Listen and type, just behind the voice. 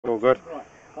all good. Right.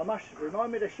 I must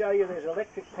remind me to show you there's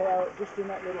electric power just in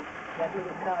that little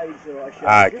cage that I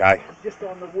showed you. Okay. Just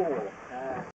on the wall.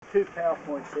 2 power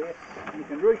points there. You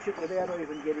can reach it without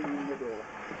even getting in the door.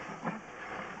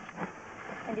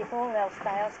 And if all else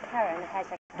fails, Karen has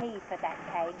a key for that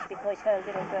cage because her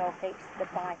little girl keeps the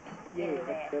bike in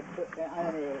there. But the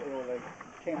owner or the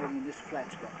tenant in this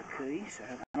flat's got the key, so,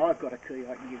 and I've got a key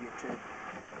I can give you too,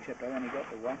 except I've only got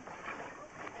the one.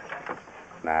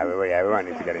 No, we won't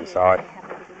need to get inside.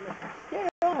 Yeah,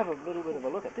 I'll have a little bit of a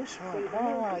look at this one.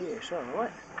 Ah, yes, all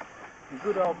right. A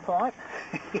good old pipe.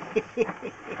 Yeah,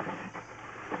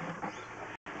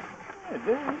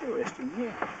 very interesting,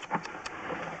 yeah.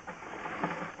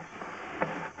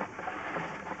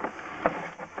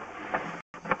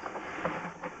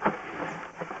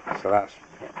 So that's,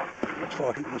 looks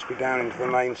like it must be down into the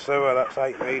main sewer. That's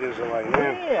 8 metres away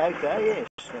now. Yeah, okay, yes.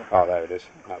 Oh, there it is.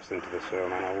 That's into the sewer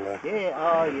manhole there. Yeah,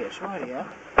 oh yes, right here.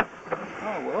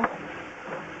 Oh well.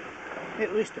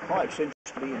 At least the pipe seems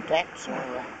to be intact, so...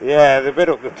 Yeah, the bit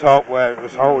up the top where it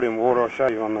was holding water, I'll show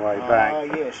you on the way back. Oh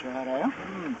yes, right now.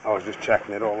 I was just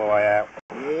checking it all the way out.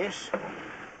 Yes.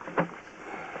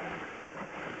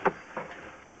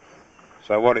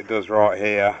 So what it does right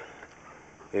here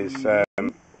is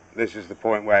this is the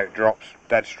point where it drops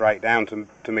dead straight down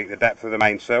to meet the depth of the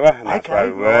main sewer, and that's where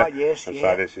we were. Right, yes, and yeah.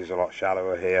 so this is a lot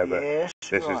shallower here, but yes,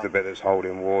 this is the bit that's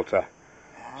holding water.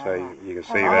 So you can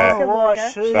see Oh, there. I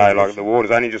see. So like the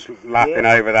water's only just lapping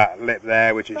over that lip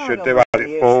there, which it should do as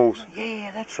it falls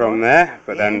from there.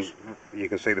 But then you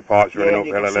can see the pipes running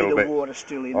uphill a little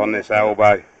bit on this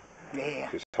elbow.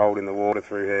 Yeah. Just holding the water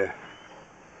through here.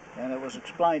 And it was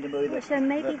explained to me that... So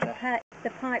maybe the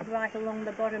pipe right along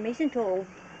the bottom isn't all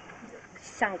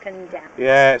sunken down.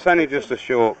 Yeah, it's only just a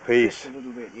short piece. Just a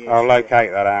little bit, yes. I'll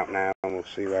locate that out now and we'll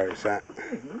see where it's at.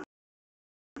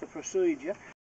 The procedure.